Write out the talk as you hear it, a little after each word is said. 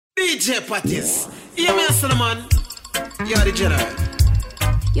DJ Patties. Hear me, man. You're the general.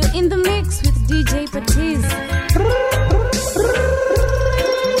 You're in the mix with DJ Patties.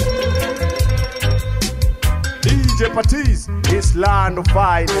 DJ Patties is land of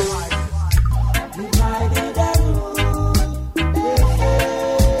finest. Divided and ruled.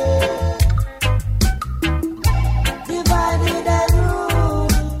 Divided and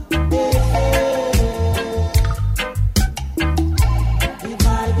ruled.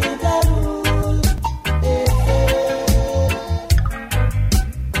 Divided and ruled.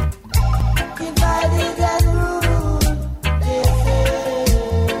 Divided and ruled.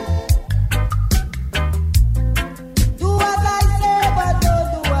 Do what I say, but don't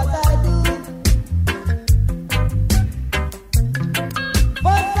do what I do.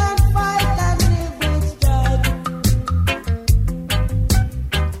 Fuss and fight and live with strife.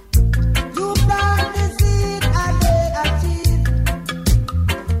 You plant the seed and they achieve.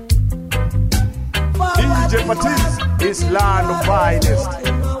 DJ Patties is land of finest.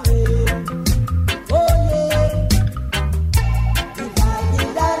 Oh yeah,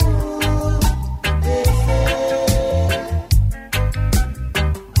 divided and ruled.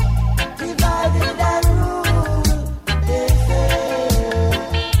 Divided and ruled.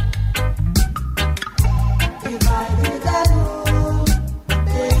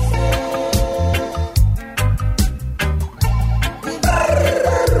 Divided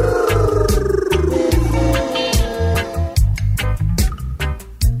and ruled.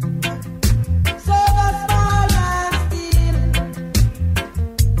 So the small man steal,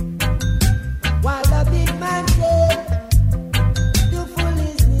 while the big man take the full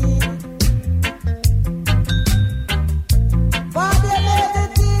is need. For they made the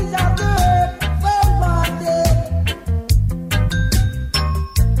things of the earth for one day,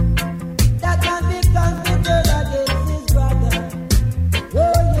 that can be considered against his brother.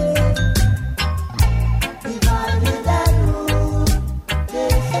 Oh yeah, divided and ruled.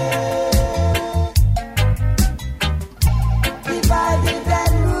 Divided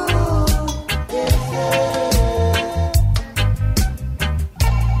and ruled.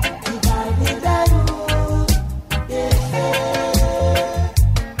 Divided and ruled.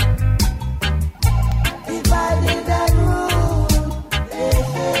 Divided and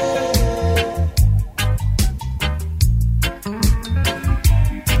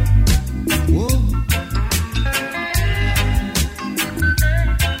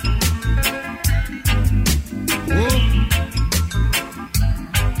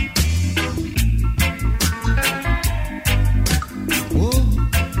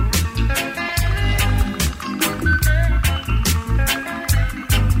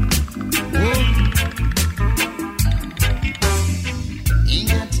Ain't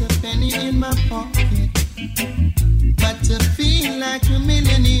got a penny in my pocket, but to feel like a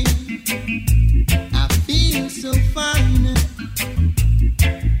millionaire, I feel so fine.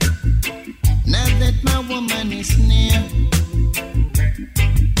 Now that my woman is near,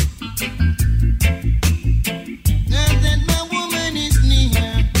 now that my woman is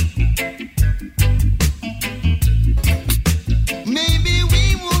near, maybe we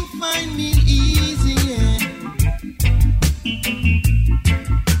won't find me easy, yeah.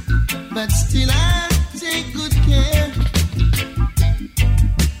 But still I take good care.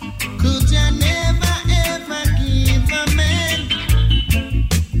 Could I never ever give a man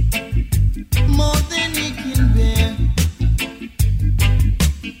more than he can bear?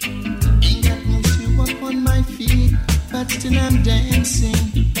 Ain't got no shoe up on my feet, but still I'm dancing.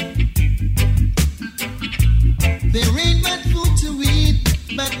 There ain't much food to eat,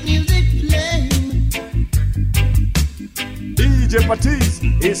 but music playing. DJ Patties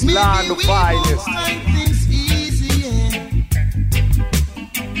is land of finest. Find things easier,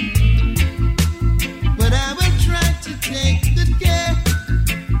 but I will try to take good care.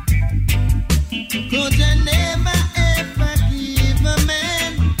 Could I never ever give a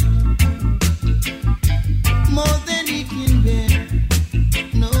man more than he can bear?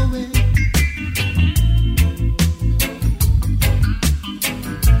 No way.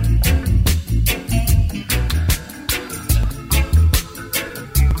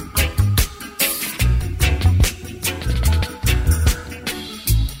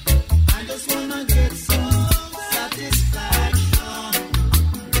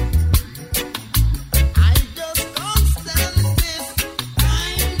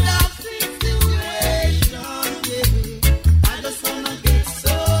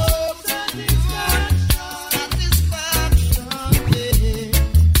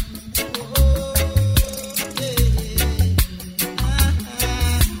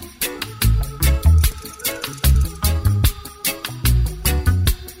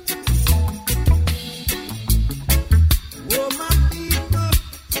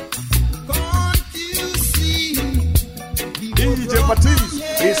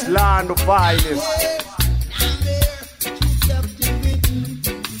 Island of finest.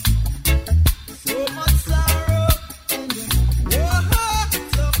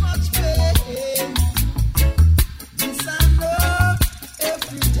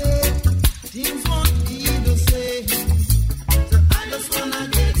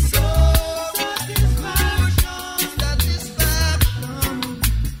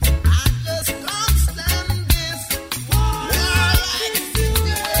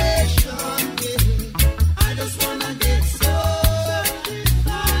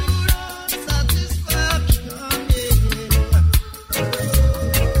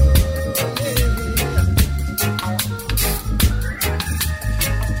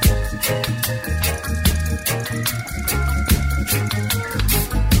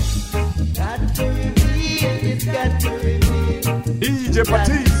 DJ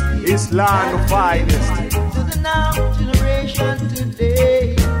Patisse, Island of finest. To the now generation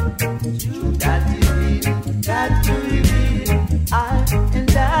today, you got to reveal, got to reveal. I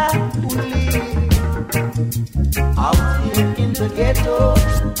and I will live out here in the ghetto.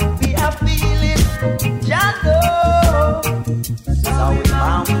 We are feeling Jando, so we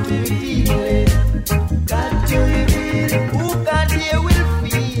bound to reveal it. Got to reveal who got here will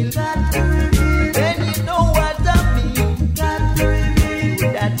feel. Got to reveal, then you know what I mean. Got to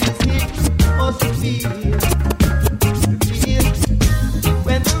reveal that is it must feel.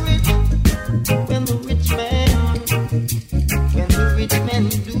 When the rich men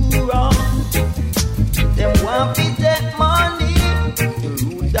do wrong, them want to take money to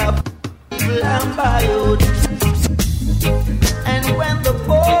root up evil and biot. And when the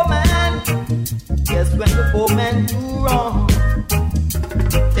poor man, yes, when the poor man do wrong,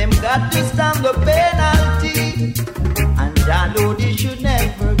 them got to stand the penalty, and Jah know they should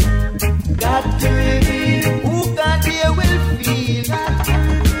never be. Got to reveal who got here will feel.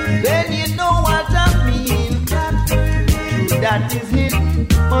 Then you know what I mean. That is hidden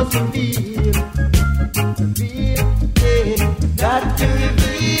must reveal. Yeah. Got to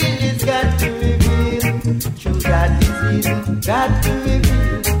reveal, it's got to reveal. True, that is hidden, got to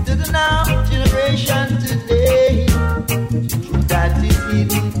reveal. To the now generation today. True, that is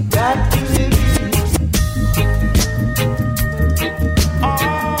hidden, got to reveal.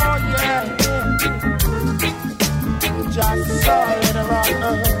 Oh yeah, just saw it around.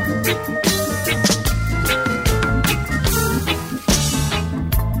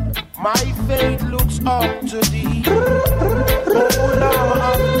 My faith looks up to thee, O Lamb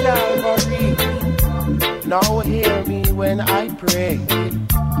of Calvary. Now hear me when I pray.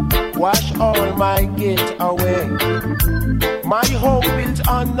 Wash all my guilt away. My hope built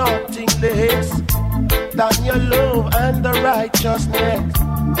on nothing less than your love and the righteousness.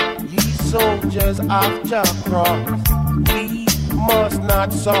 Ye soldiers of Jah cross, we must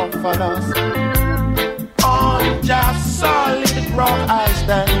not suffer loss. On just solid rock I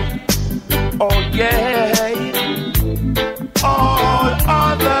stand. Oh yeah, all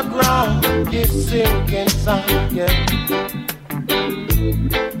other ground is sinking sand, yeah.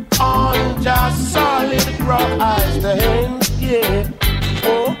 On just solid rock I stand, yeah.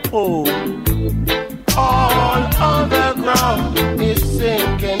 Oh, oh. All other ground is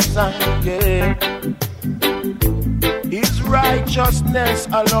sinking sand, yeah. His righteousness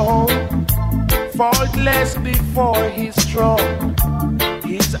alone, faultless before his throne.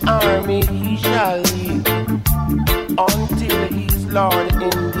 His army he shall lead until he's Lord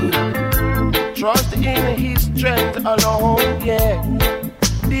indeed. Trust in his strength alone, yeah.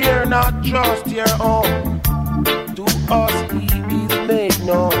 Dare not trust your own. To us he is made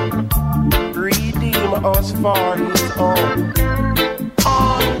known. Redeem us for his own.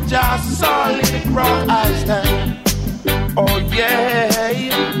 On just solid rock I stand. Oh yeah.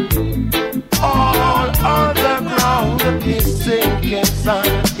 All other ground is sinking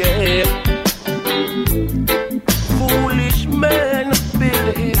sand, yeah. Foolish men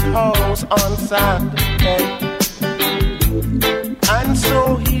build his house on sand, yeah. And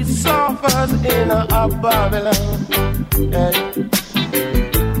so he suffers in a Babylon, yeah.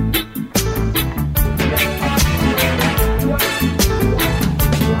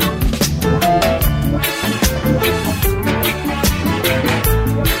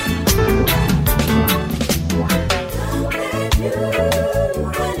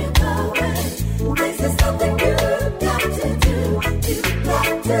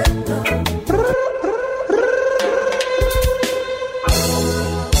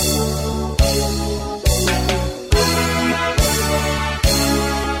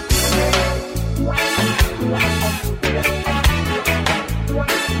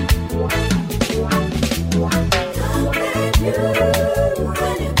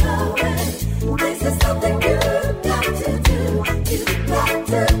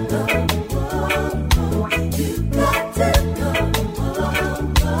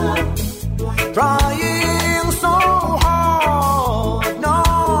 Trying so hard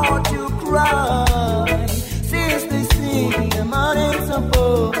not to cry, since they say a man ain't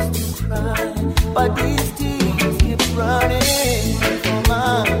supposed to cry, but these tears keep running for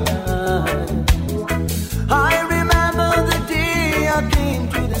my eyes. I remember the day I came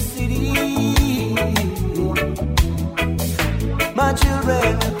to the city. My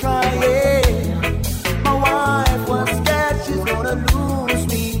children were crying. My wife was scared she's gonna lose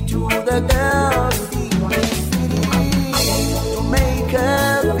me to the girls in the city. To make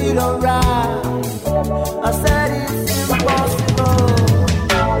her feel alright, I said it's impossible.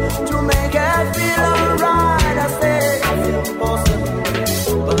 To make her feel alright, I said it's impossible.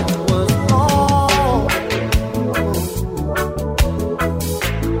 But it was wrong.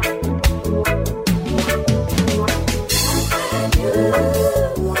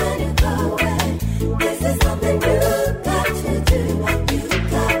 This is something you got to do. You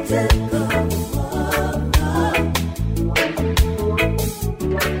got to go.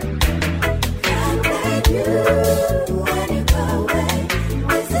 When you go away,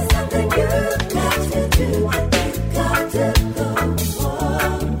 this is something you got to do. You got to go.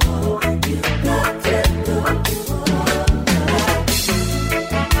 You got to go.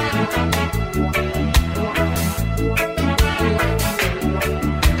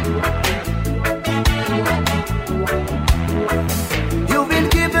 You've been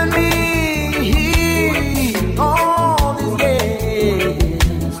giving me all these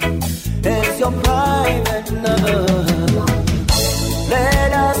years as your private love.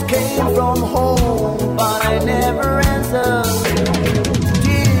 Letters came from home, but I never answered.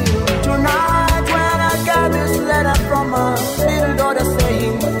 Till tonight when I got this letter from my little daughter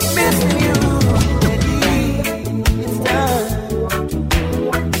saying, missing you, Daddy, it's time.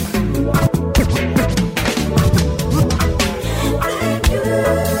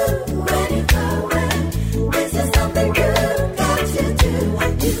 When you go away, this is something you got to do.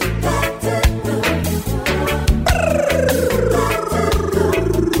 You got to go.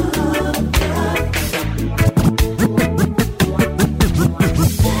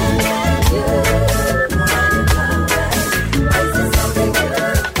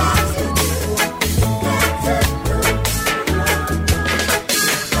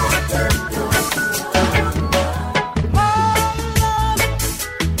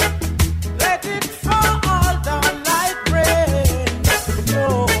 Let it fall down like rain,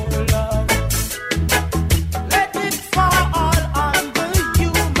 your love. Let it fall on the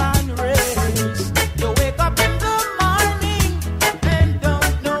human race. You wake up in the morning and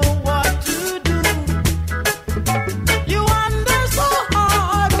don't know what to do. You wonder so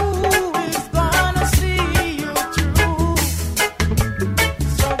hard who is gonna see you through.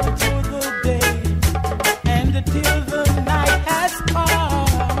 Struggle through the day and until the night has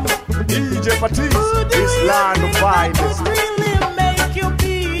come. DJ Patisse Who do is you land think of that finest. could really make you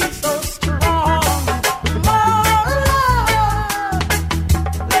be so strong? More love,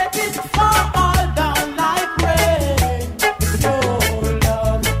 let it fall down like rain. Your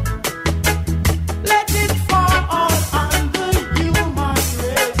love, let it fall on the human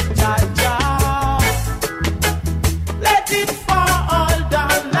race. Jah, let it fall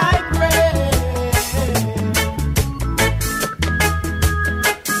down like rain.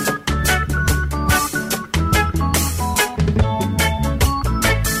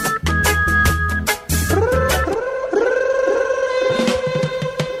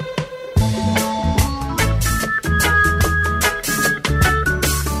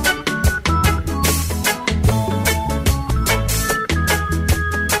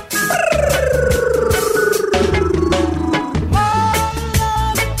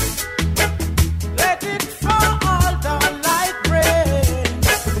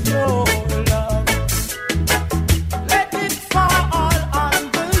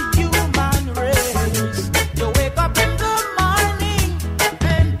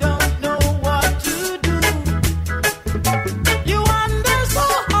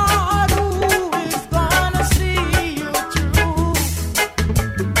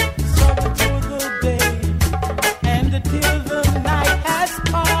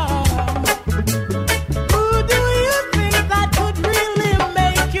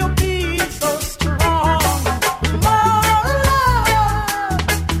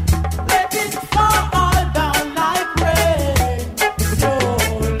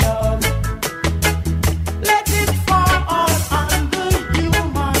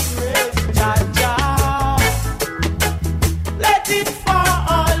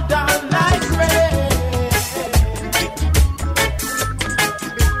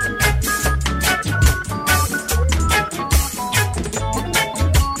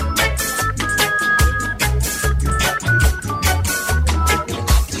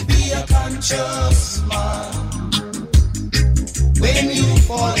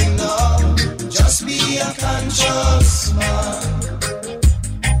 fall in love, just be a conscious man.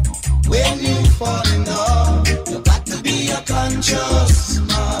 When you fall in love, you got to be a conscious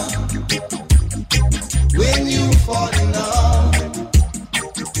man. When you fall in love,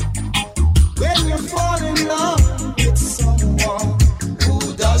 when you fall in love with someone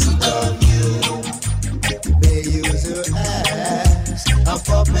who doesn't love you, they use you as a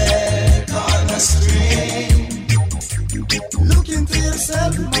puppet on a string. Look into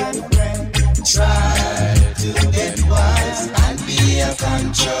yourself, my friend. Try to get wise and be a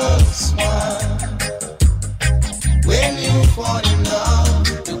conscious one. When you fall in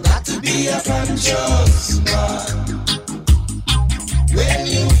love, you got to be a conscious one. When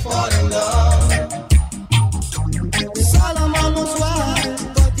you fall in love, Solomon was wise,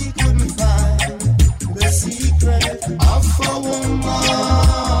 but he couldn't find the secret of a woman.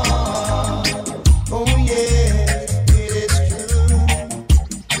 Oh yeah, it is true.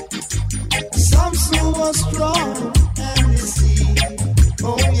 Samson was strong and deceived.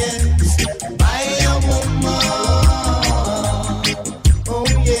 Oh yes, by a woman. Oh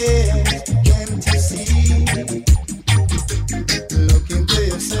yes, can't you see? Look into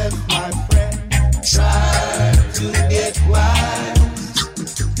yourself, my friend. Try to get wise.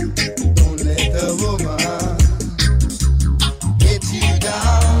 Don't let the woman get you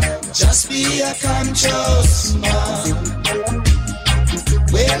down. Just be a conscious man.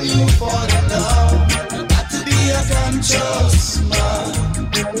 When you fall in love, you got to be a conscious man.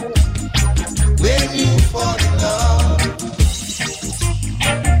 When you fall in love,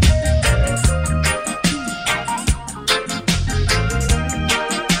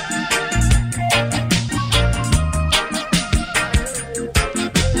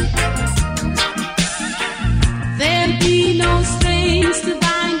 There'll be no strings to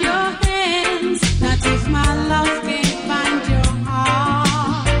bind your hands, not if my love can't find your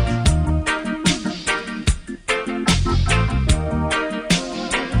heart.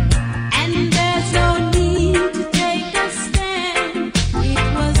 And there's no need to take a stand,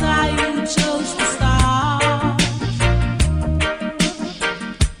 it was I who chose to start.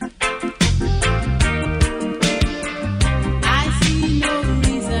 I see no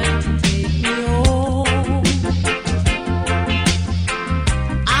reason to take me home.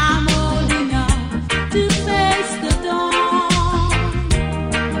 I'm old enough to face the dawn.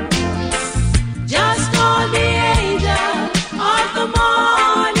 Just call the angel of the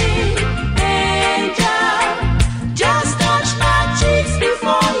morning, angel. Just touch my cheeks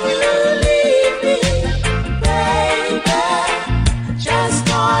before you leave me, baby. Just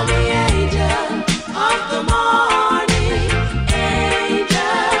call the angel of the morning,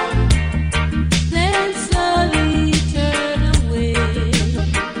 angel. Then slowly turn away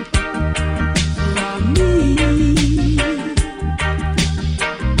from me.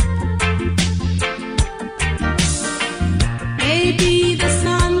 Maybe the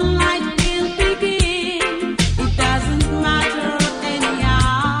sunlight will begin. It doesn't matter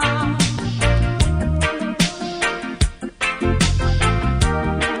anyhow.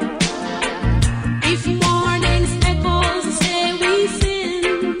 If morning's echoes say we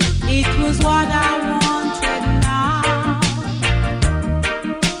sin, it was what I wanted now.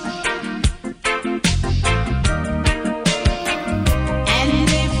 And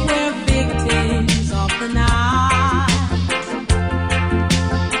if we're victims of the night,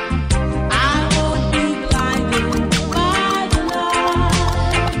 I won't be blinded by the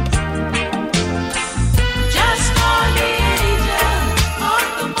light. Just call the angel of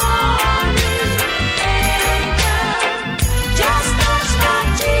the morning, angel. Just touch my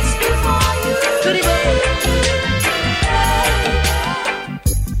cheeks before you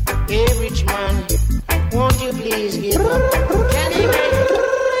Hey, rich man, won't you please give up? Can you make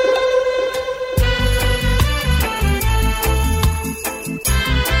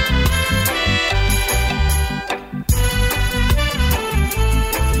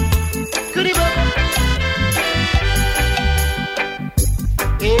Goody bop.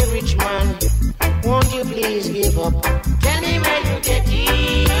 Hey, rich man, won't you please give up? Can you make it get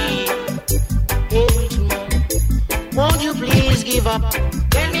it? Hey, rich man, won't you please give up?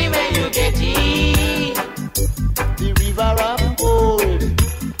 Tell me where you get it. The river of gold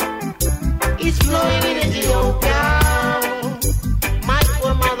is flowing in Ethiopia. My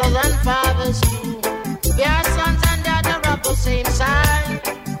poor mothers and fathers too, their sons and daughters of the same side.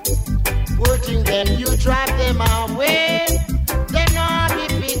 Working them, you drive them away. They not be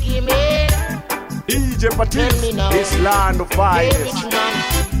picky me. DJ Tell me Patis, now. this land of Hey, fire. rich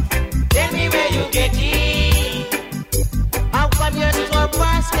man, tell me where you get it. How come your store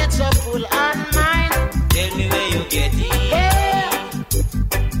baskets are full and mine? Tell me where you get it. Yeah.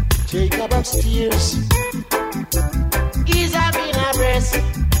 upstairs. He's having a breast.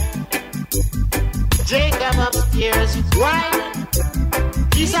 Jacob upstairs. Why?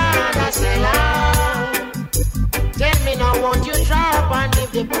 He's another seller. Tell me now, won't you try up and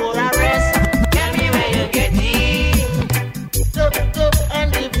leave the poor a rest? Tell me where you get it. Up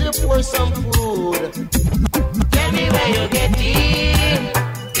and give the poor some food. Tell me where you get it.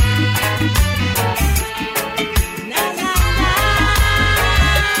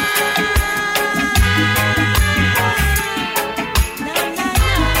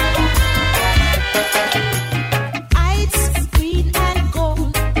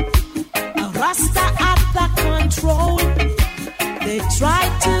 They try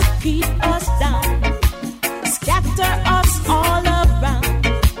to keep us down, scatter us all around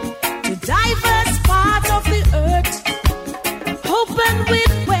to diverse parts of the earth, hoping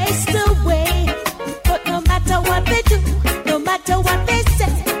we'd waste away. But no matter what they do, no matter what they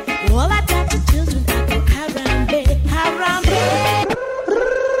say, all I got to children I go Harambe, Harambe.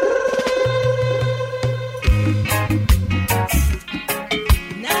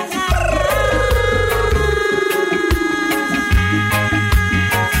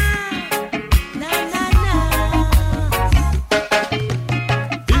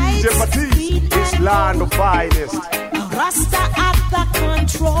 Land of finest. Rasta at the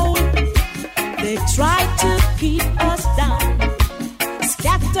control. They try to keep us down,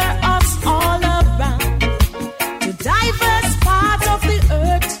 scatter us all around to diverse parts of the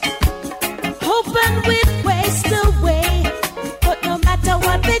earth, hoping we'd waste away. But no matter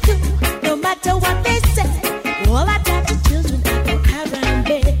what they do, no matter what they say, all I got to children I go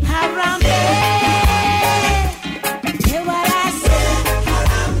Harambe, Harambe. Hear what I say?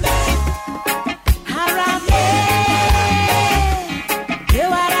 Harambe. Hear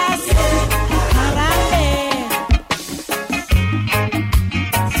what I say? Harambe.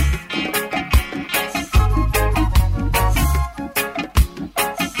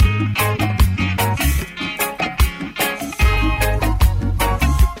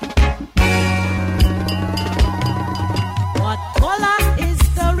 What color is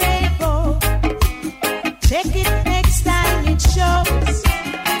the rainbow? Check it next time it shows.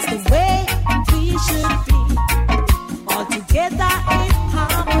 It's the way we should be, all together in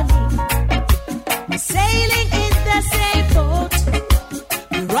harmony. We're sailing in the same boat,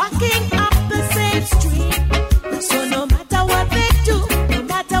 we're rocking up the same stream. So no matter what they do, no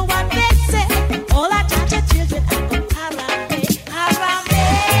matter what they say, all our Jaja children are going Harambe, Harambe.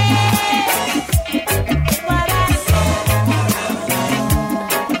 What I say,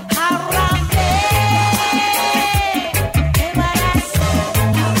 Harambe. What I say,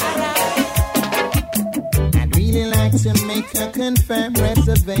 Harambe. I'd really like to make a confirmed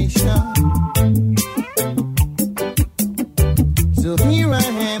reservation. So here I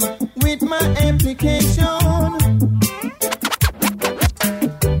am with my application.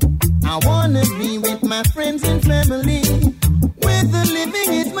 I wanna be with my friends and family, where the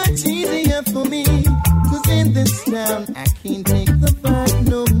living is much easier for me. 'Cause in this town I can't take the fight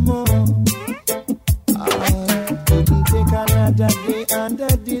no more. I couldn't take another day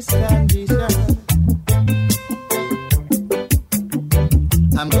under this condition.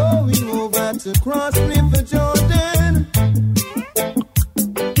 I'm going over to cross River Jordan.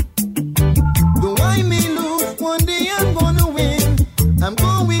 Though I may lose, one day I'm gonna win. I'm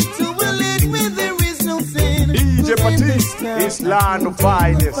going to a land where there is no sin. DJ Batiste is land of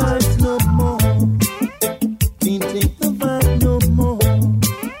finest. Fight no more. Can't take the fight no more.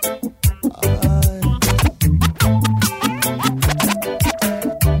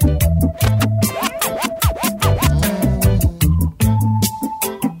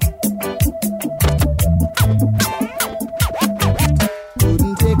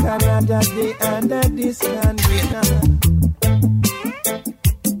 Couldn't take another day under this condition.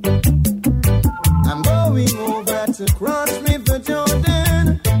 I'm going over to cross River Jordan.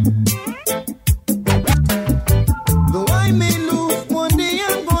 Though I may lose, one day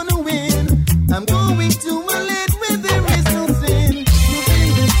I'm gonna win. I'm going to a land where there is no sin. 'Cause in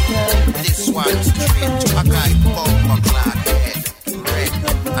this town, I This can't one's take the straight to a fight guy, no more. bumper clad head, red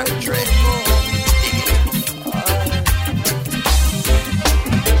and dread.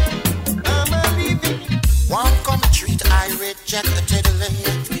 I'm a living. One come treat, I reject the tiddly.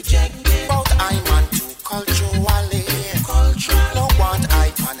 But I'm on too culturally. No want I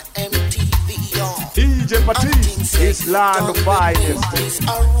on MTV. DJ Batiste is land of finest. It's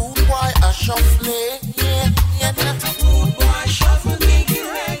a rude boy, a shuffling. Rude boy, shuffling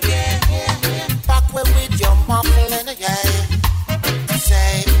reggae. Back way with your muffling, yeah.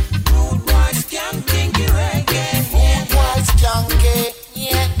 Say, rude boy, skanking reggae. Rude boy, skanking,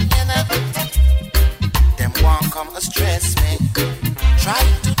 yeah.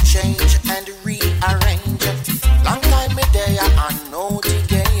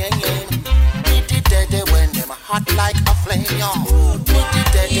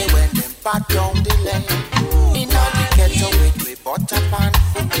 but don't delay. In order to get away with butter pan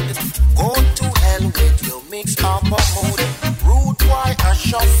food, go to hell with your mix up of mood. Rude boy a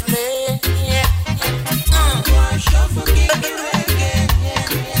shuffle, yeah.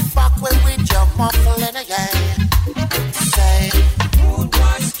 Back way with your muffling again. Say, rude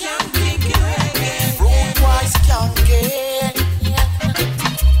boy skanky, rude boy skanky, yeah.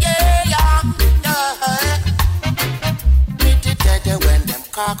 Meet the dead when them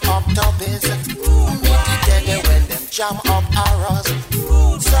cock up tubbies. Meet the dead when them jam up arrows.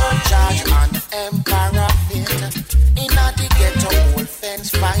 Surcharge and emperor fit. Inna the ghetto old fence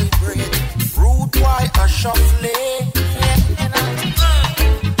vibrate. Rude boy a shuffle.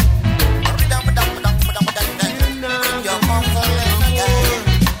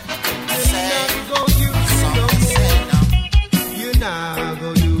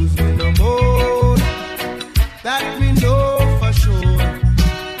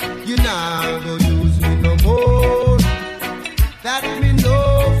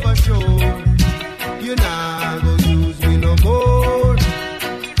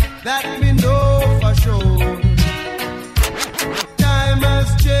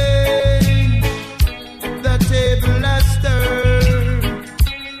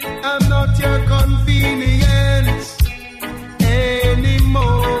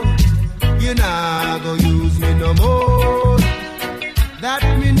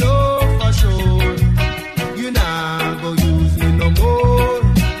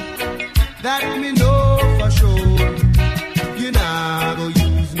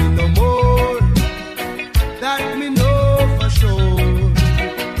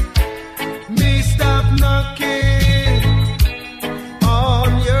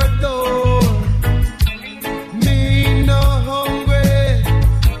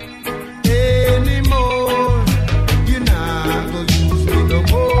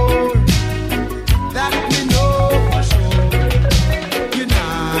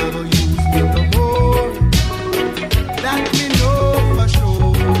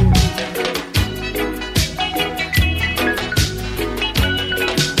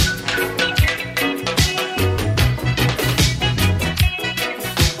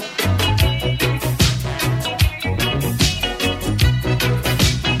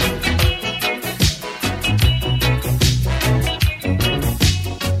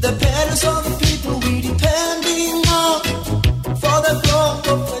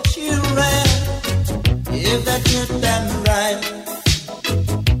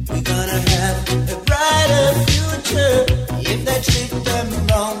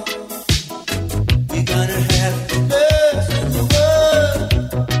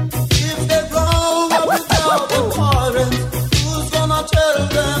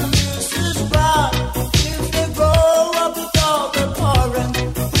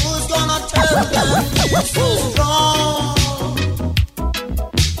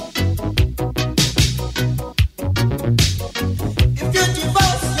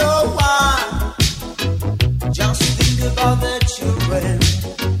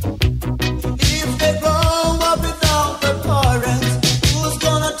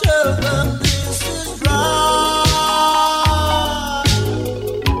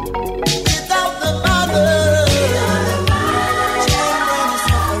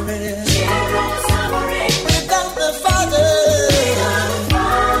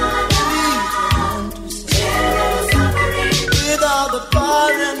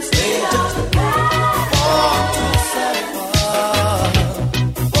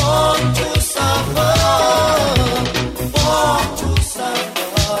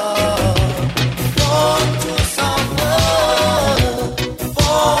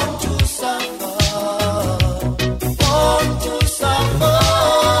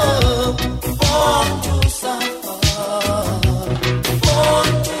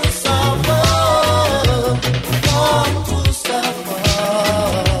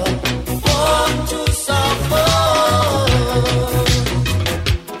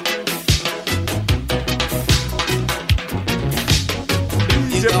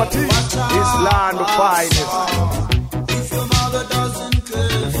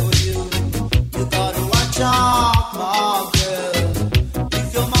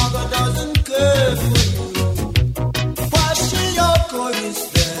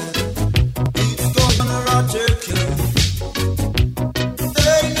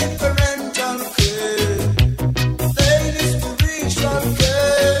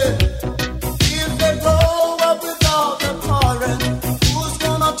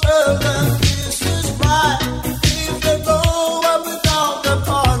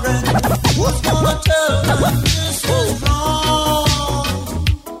 Who's gonna tell them this is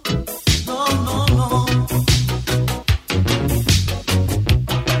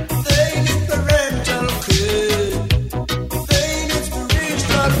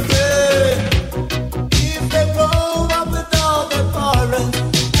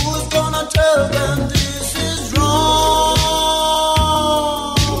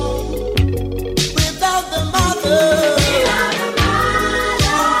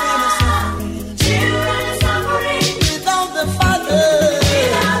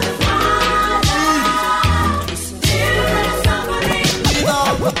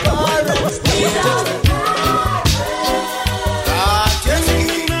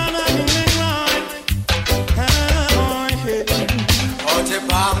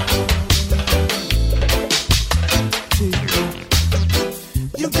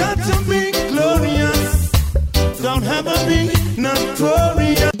You got to be glorious. Don't have to be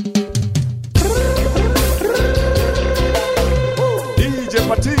notorious. DJ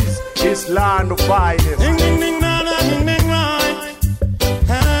Matisse, Island of finest. Ding ding ding na na ding ding right.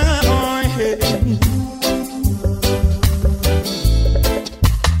 Oh, yeah.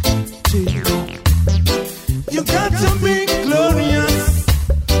 You got to be glorious.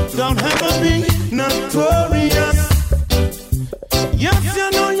 Don't have to be notorious. Yes, you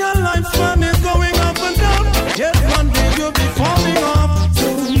know your lifespan is going up and down. Yet one day you'll be falling off. So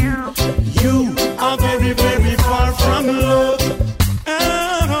you are very, very far from love.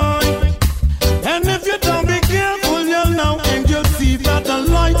 And if you don't be careful, you'll know and you'll see that the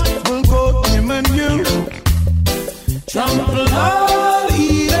light will go dim and you trample all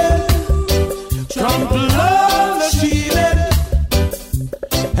Eden, trample all the Eden,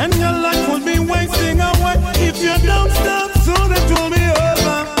 and your life will be wasting away if you don't stop. Soon it will be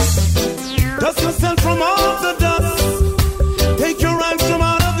over. Dust yourself from all the dust. Take your eyes from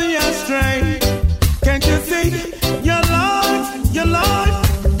out of the ashtray. Can't you see your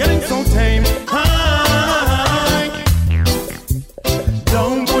life getting so tame?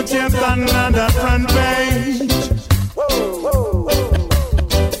 Don't put your gun on the front page.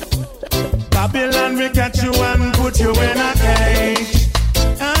 Babylon will catch you and put you in a cage.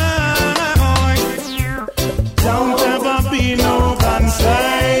 Don't ever be no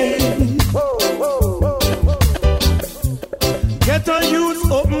slave. Get a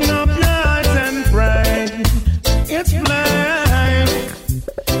youth, open up your eyes and pray. It's plain.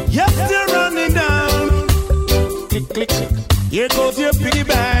 Yes, they're running down. Click, click, click. Here goes your piggy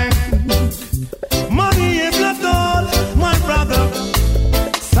bank. Money is not all, my brother.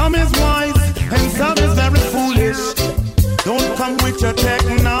 Some is wise and some is very foolish. Don't come with your Tech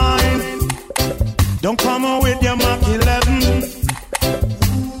 9. Don't come on with your Mach 11.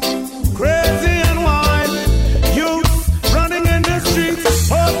 Crazy and wild, youth running in the streets,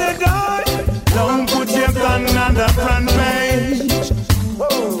 hope they die. Don't put your gun on the front page.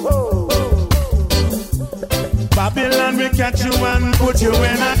 Babylon will catch you and put you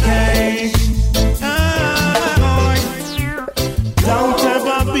in a cage. Don't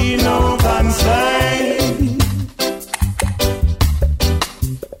ever be no slave.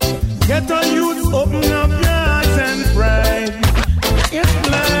 Get a youth, open up your eyes and pray. It's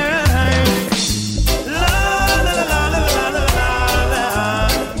plain. La la la la la la la la.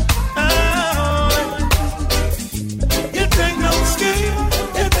 You take no scheme,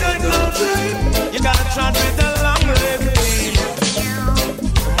 you take no dream. You gotta trot with the long living.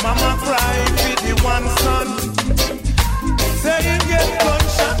 Mama cried with the one son. Say you get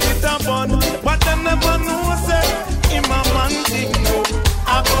gunshot with a bun, but them never know say him a man thing no,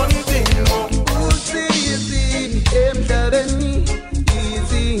 a gun thing no. Easy, M7,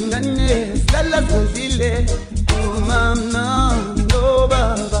 easy, nane, lala zile, mama, no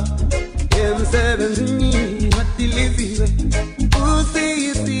baba, M7, matiliziwe.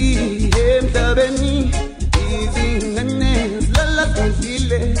 Easy, M7, easy, nane, lala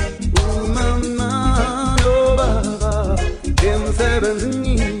zile, mama, no baba, M7,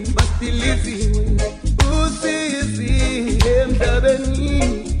 matiliziwe. Easy, M7,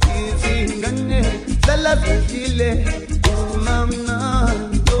 easy, nane. La vigile, mama,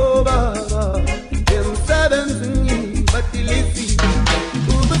 no baba, them seven, but the lizzy.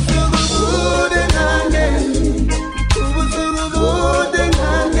 Ubusugu de nane, ubusugu de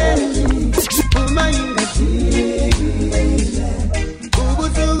nane, umayinga tigile.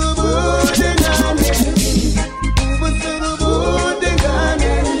 Ubusugu de nane, ubusugu de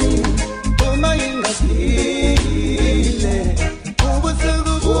nane, umayinga tigile.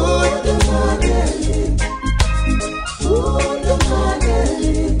 Ubusugu de nane.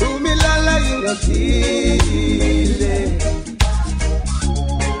 Umilala ingatile.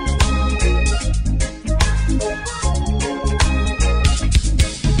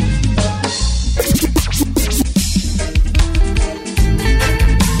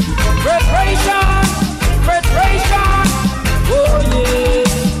 Preparation. Oh yeah.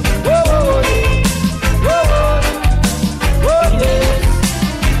 Oh yeah. Oh yeah.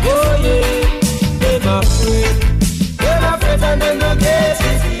 Oh yeah. Hey my friend. And then the case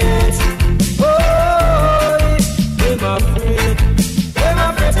is yes. Oh, hey my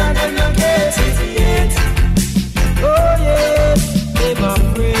friend, and then the case is yes. Oh yes, hey my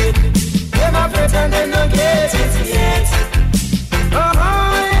friend, and then the case is yes. Oh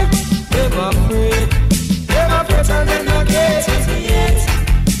hey my friend, and then the case is yes.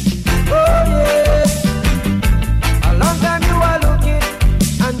 Oh yes, a long time you are looking.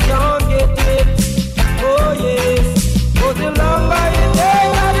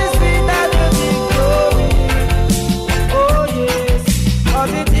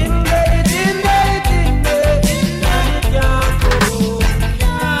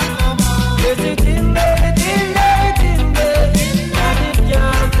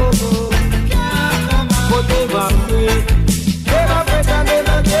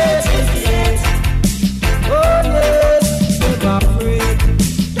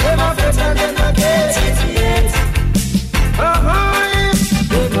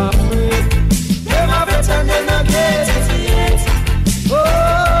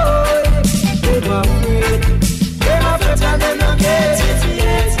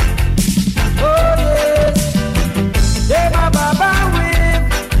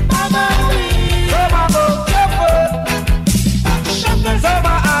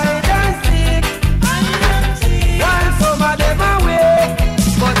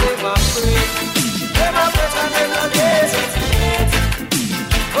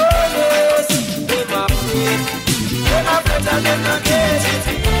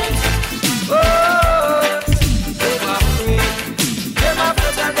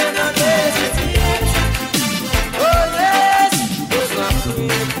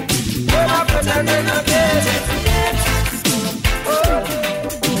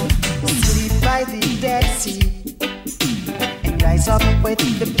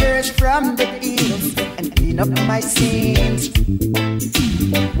 birds from the hills and clean up my sins.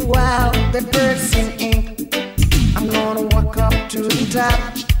 While the birds singing, I'm gonna walk up to the top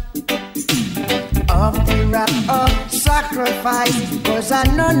of the rock of sacrifice, 'cause I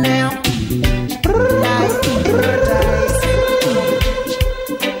know now life never dies.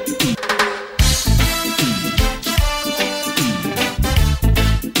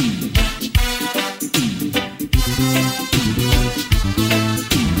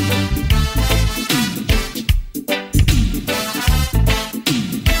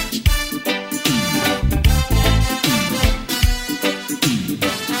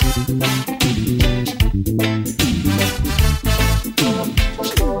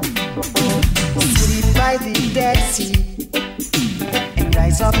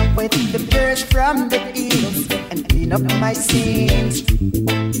 With the birds from the hills and clean up my sins.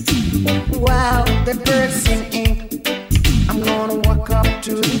 While the birds singing, I'm gonna walk up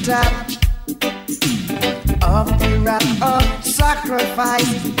to the top of the rock of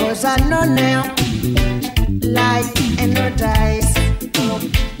sacrifice, 'cause I know now life and no dies.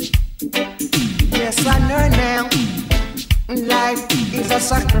 Yes, I know now life is a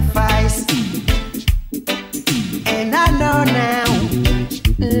sacrifice, and I know now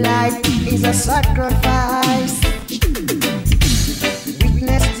life is a sacrifice.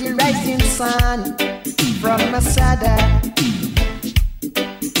 Witness the rising sun from Masada.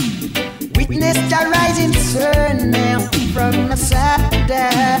 Witness the rising sun now from Masada.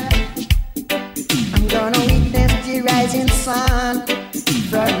 I'm gonna witness the rising sun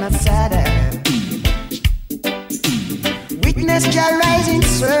from Masada. Witness the rising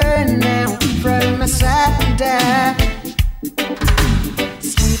sun now from Masada.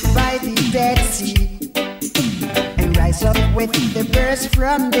 By the Dead Sea and rise up with the birds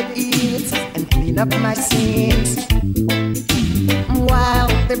from the hills and clean up my sins. While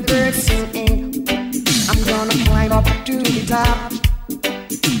the birds singing, I'm gonna climb up to the top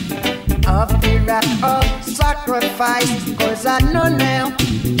of the rock of sacrifice, 'cause I know now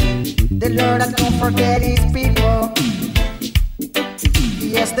the Lord has don't forget his people.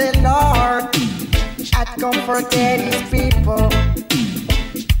 Yes, the Lord has don't forget his people.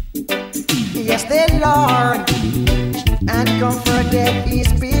 Yes, the Lord, and comforted his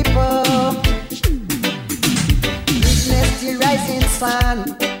people. Witness the rising sun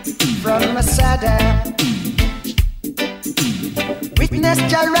from Masada. Witness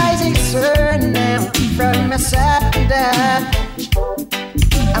the rising sun now from Masada.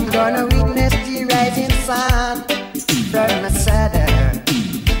 I'm gonna witness the rising sun from Masada.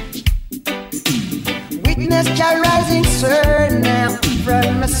 Witness the rising sun now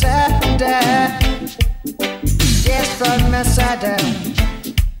from Masada. Yes, from Masada.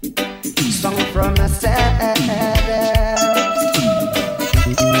 Song from Masada.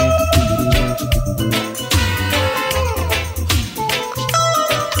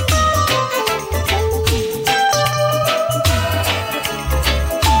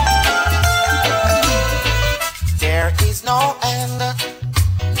 There is no end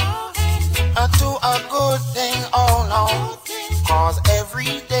to a good thing, oh no. 'Cause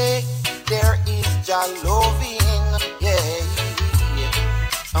every day there is Jah loving,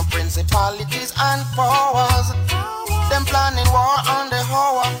 yeah. And principalities and powers, them planning war on the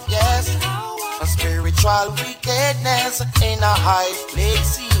hour, yes. And spiritual wickedness in a high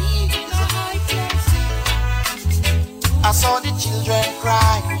places. I saw the children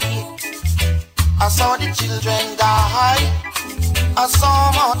cry, I saw the children die. I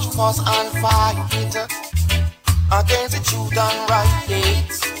saw much fuss and fight against the truth and right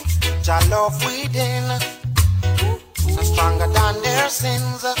gates. Jah love within, stronger than their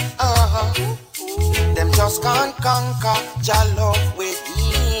sins. Them just can't conquer Jah love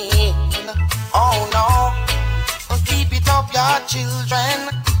within. Oh no, keep it up, your children,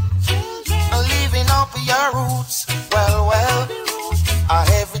 living up your roots. Well,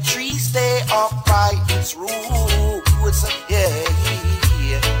 every tree stay up by its roots. Yeah.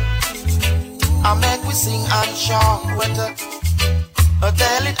 I make we sing and shout,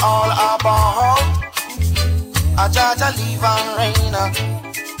 tell it all about a Jah live and reign,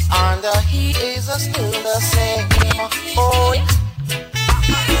 and he is still the same. Oh,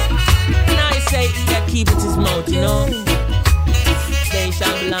 And I say he that keepeth his mouth, you know, they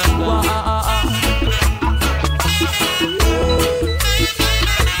shall belong.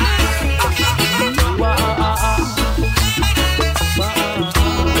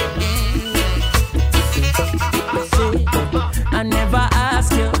 I never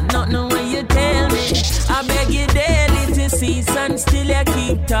ask you, nothing when you tell me. I beg you daily to cease and still you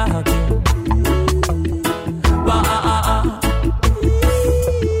keep talking.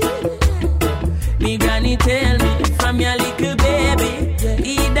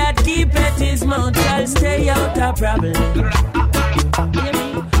 problem.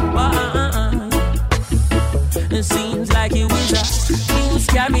 It seems like you is a news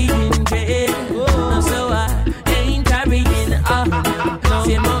carrying dread. So I ain't carrying on.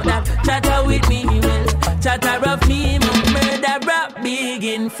 Say more that chatter with me, will chatter of me, murder rap big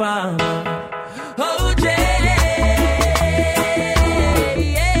in farm. Oh,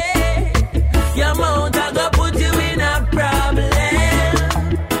 your mouth I go put you in a problem.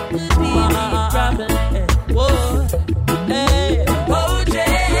 Whoa, hey, oh,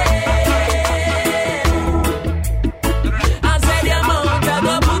 I said your mouth I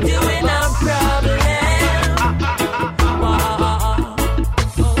go put you in a problem.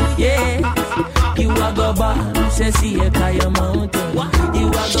 Oh, yeah, you a go bomb, say see a kaya mountain. You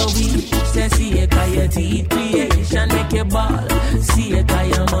a go weak, say see a kaya teeth. Creation make you ball, see a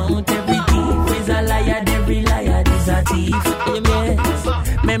kaya mount. Every thief is a liar, every liar is a thief. Yes.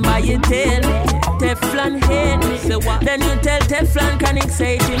 Remember you tell me, Teflon hate me. So what? Then you tell Teflon can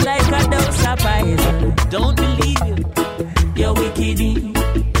excite him like a dose of poison. Don't believe you, you're wicked.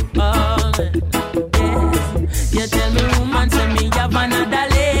 Oh, man. Yes. You tell me woman, say me have another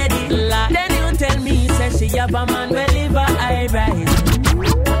lady. Then you tell me, say she have a man, well live a high rise.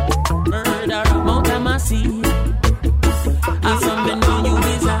 Murder amount of my seed. And some men know you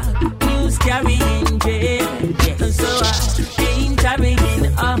is a news carrying jail. So I ain't carrying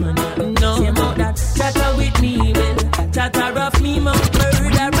on. No, say more that chatter with me, well, chatter of me,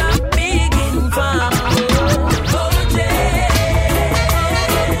 murder rap big in farm. Oh, yeah.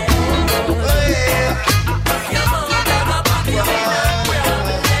 Your mouth a go put you in a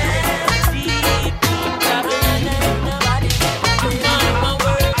problem. Nobody on my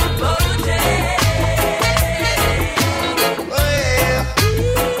word. Oh, yeah.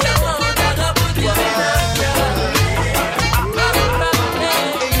 Your mouth a go put you in a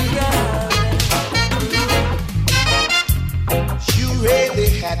You really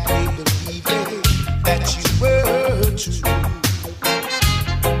had me believing that you were true,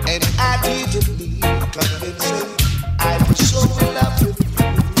 and I didn't need convincing. I was so in love with you,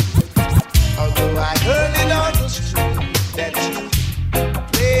 although I heard it on the street that you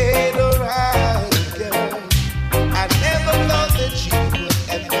played around, girl. I never thought that you would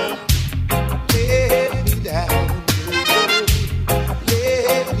ever let me down,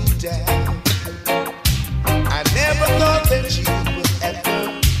 let me down. I never thought that you would ever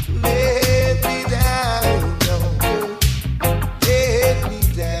let me down, no, let me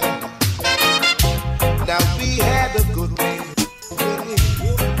down. Now we had a good way,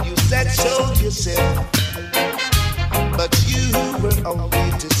 you said so yourself, but you were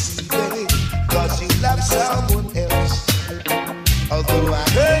only deceiving, 'cause you loved someone else. Although I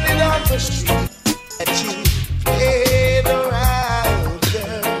heard it on the street that you played around,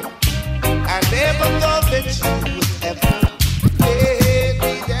 girl, I never thought that you would ever let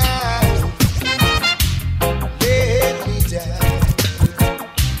me down, let me down.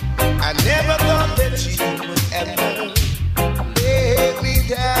 I never thought that you would ever let me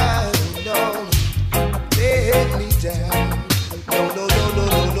down, no, let me down. No, no, no, no,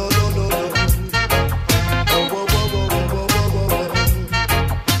 no, no, no, no, no. Whoa, whoa, whoa, whoa, whoa, whoa, whoa, whoa.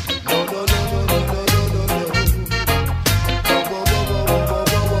 No, no, no, no, no, no, no, no, no. Whoa, whoa, whoa, whoa, whoa,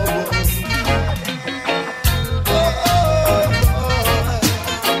 whoa, whoa, whoa.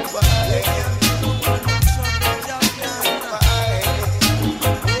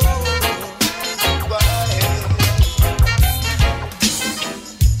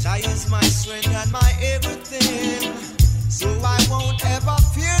 Jah is my strength and my everything, so I won't ever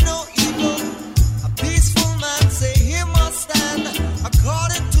fear no evil. A peaceful man say he must stand.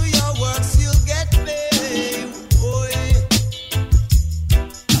 According to your works, you'll get paid. Oh yeah,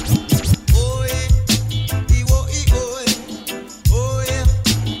 oh yeah, oh yeah,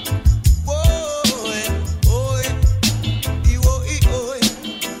 oh yeah, oh yeah, oh yeah.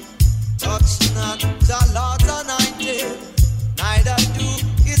 Touch not the Lord's anointed, neither do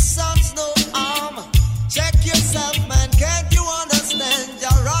his sons no harm. Check yourself, man, can't you understand?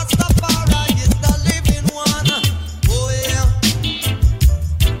 Your Rastafari is the living one. Oh yeah,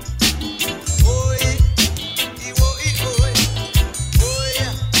 oh yeah, oh yeah, oh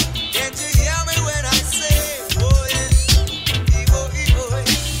yeah. Can't you hear me when I say, oh yeah, oh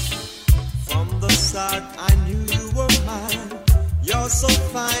yeah. From the start, I knew you were mine. You're so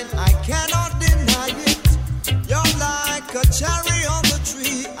fine, I cannot deny it. You're like a cherry on the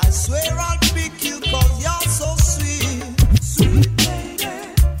tree. I swear I'll pick you 'cause you're so sweet. Sweet lady,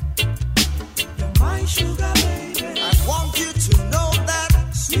 you're my sugar baby. I want you to know that.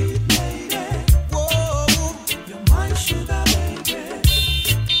 Sweet lady, whoa, you're my sugar baby.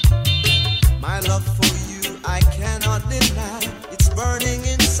 My love for you, I can't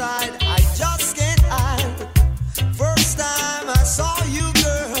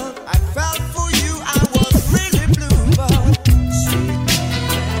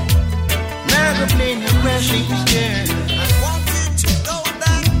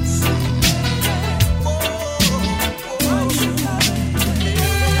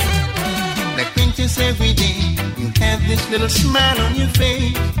 'cause every day you have this little smile on your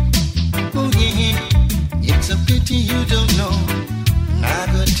face. Oh yeah, it's a pity you don't know. Now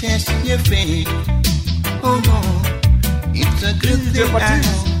go test your faith. Oh no, it's a good thing I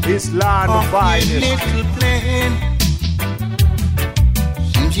know This land of your finest. little plan.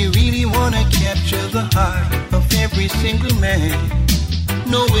 Seems you really wanna capture the heart of every single man.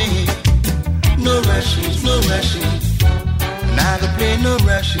 No way, no Russians, no Russians. Now go play no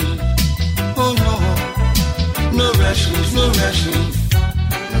Russians. Oh no, no Russians, no Russians.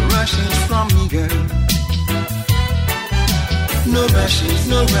 No Russians from me, girl. No Russians,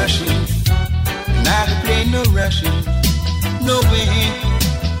 no Russians. Now to play no Russians. No way.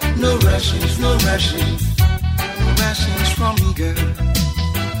 No Russians, no Russians. No Russians from me, girl.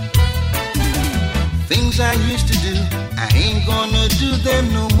 Things I used to do, I ain't gonna do them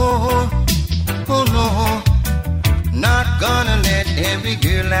no more. Oh no. Not gonna let every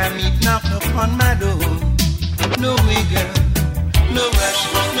girl I meet knock upon my door. No way, girl. No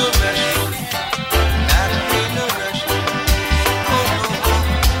Russians, no Russians. Not to play no Russians. Oh no.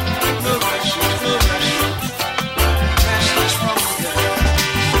 No Russians, no Russians. Russians from me, girl.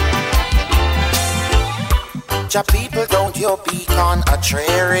 Ja people, don't you beacon a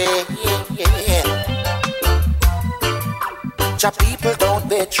tree. Ja people, don't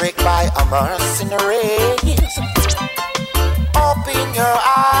be tricked by a mercenary. Open your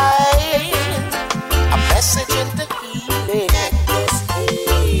eyes, a message in the healing.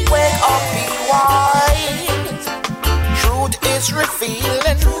 Wake up, be wise. Truth is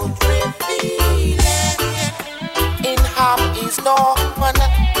revealing. In harm is no one.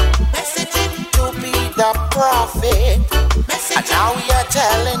 Message to be the prophet. And now you're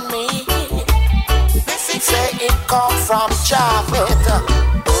telling me. Say it come from Javed.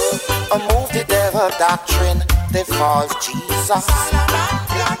 Move the devil doctrine. The false Jesus.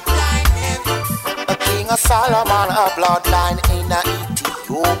 A king of Solomon, a bloodline in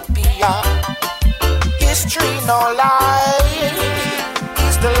Ethiopia. History no lie.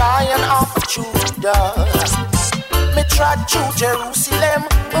 He's the Lion of Judah. Me trod through Jerusalem.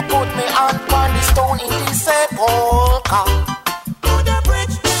 Put me on the stone in the sepulchre.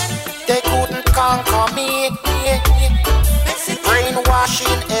 They couldn't conquer me.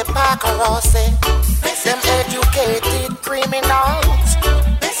 Brainwashing hypocrisy. Them educated criminals.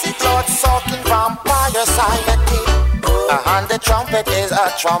 Blood-sucking vampire society. And the trumpet is a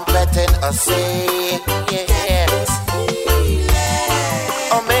trumpeting a say.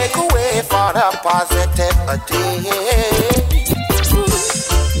 Make a way for the positive a day.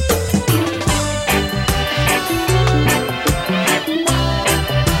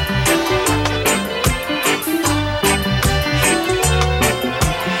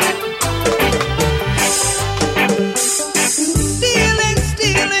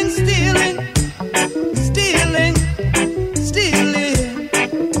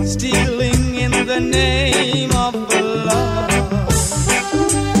 Name of the Lord.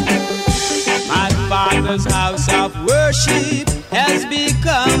 My father's house of worship has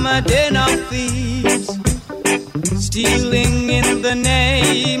become a den of thieves, stealing in the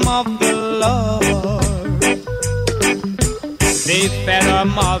name of the Lord. They fed our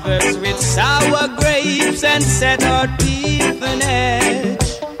mothers with sour grapes and set our teeth on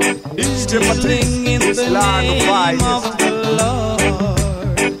edge, stealing in the name of the Lord.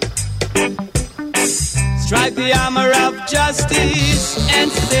 Strike the hammer of justice and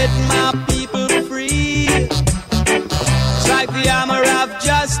set my people free. Strike the hammer of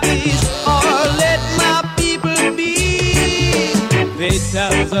justice or let my people be. They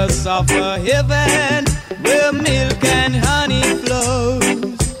tell us of a heaven where milk and honey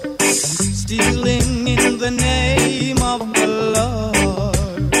flows, stealing in the name of the Lord.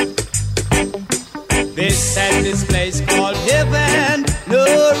 They said this place called heaven, no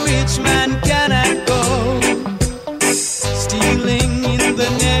rich man cannot go, stealing in the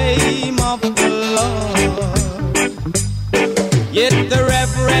name of the Lord. Yet the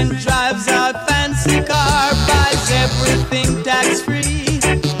reverend drives out fancy car, buys everything tax-free.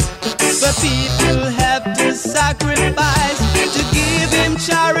 The people have to sacrifice to give him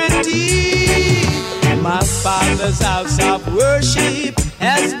charity. My father's house of worship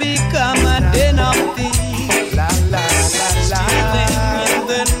has become a den of thieves, stealing in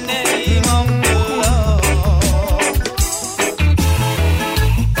the name of the Lord.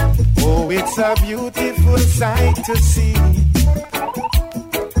 Oh, it's a beautiful sight to see.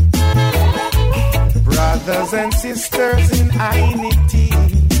 Brothers and sisters in unity.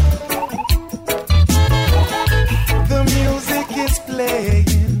 The music is playing.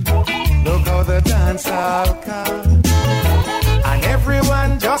 Look how the dance all comes. And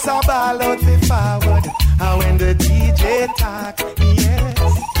everyone just just a ball out the forward. And when the DJ talk,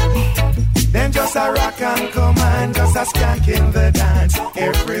 yes. Them just a rock and come and just a skank in the dance,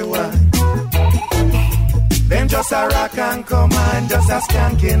 everyone. Them just a rock and come and just a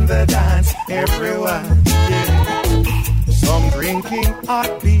skank in the dance, everyone. Yeah. Some drinking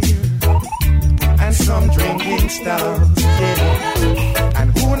hot beer and some drinking stout. Yeah.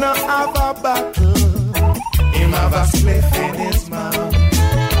 And who not have a bottle, him have a spliff in his mouth.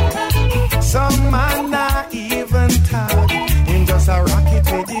 Some man not even talk, him just a rock it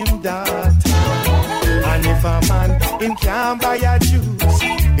with him daughter. And if a man him can't buy a juice,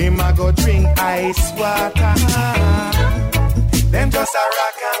 him a go drink ice water. Them just a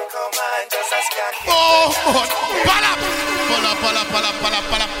rock and come and just a skank. Oh, pala, pala, pala, pala, pala,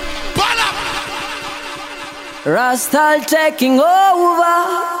 pala, pala. Rasta taking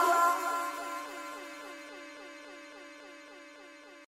over.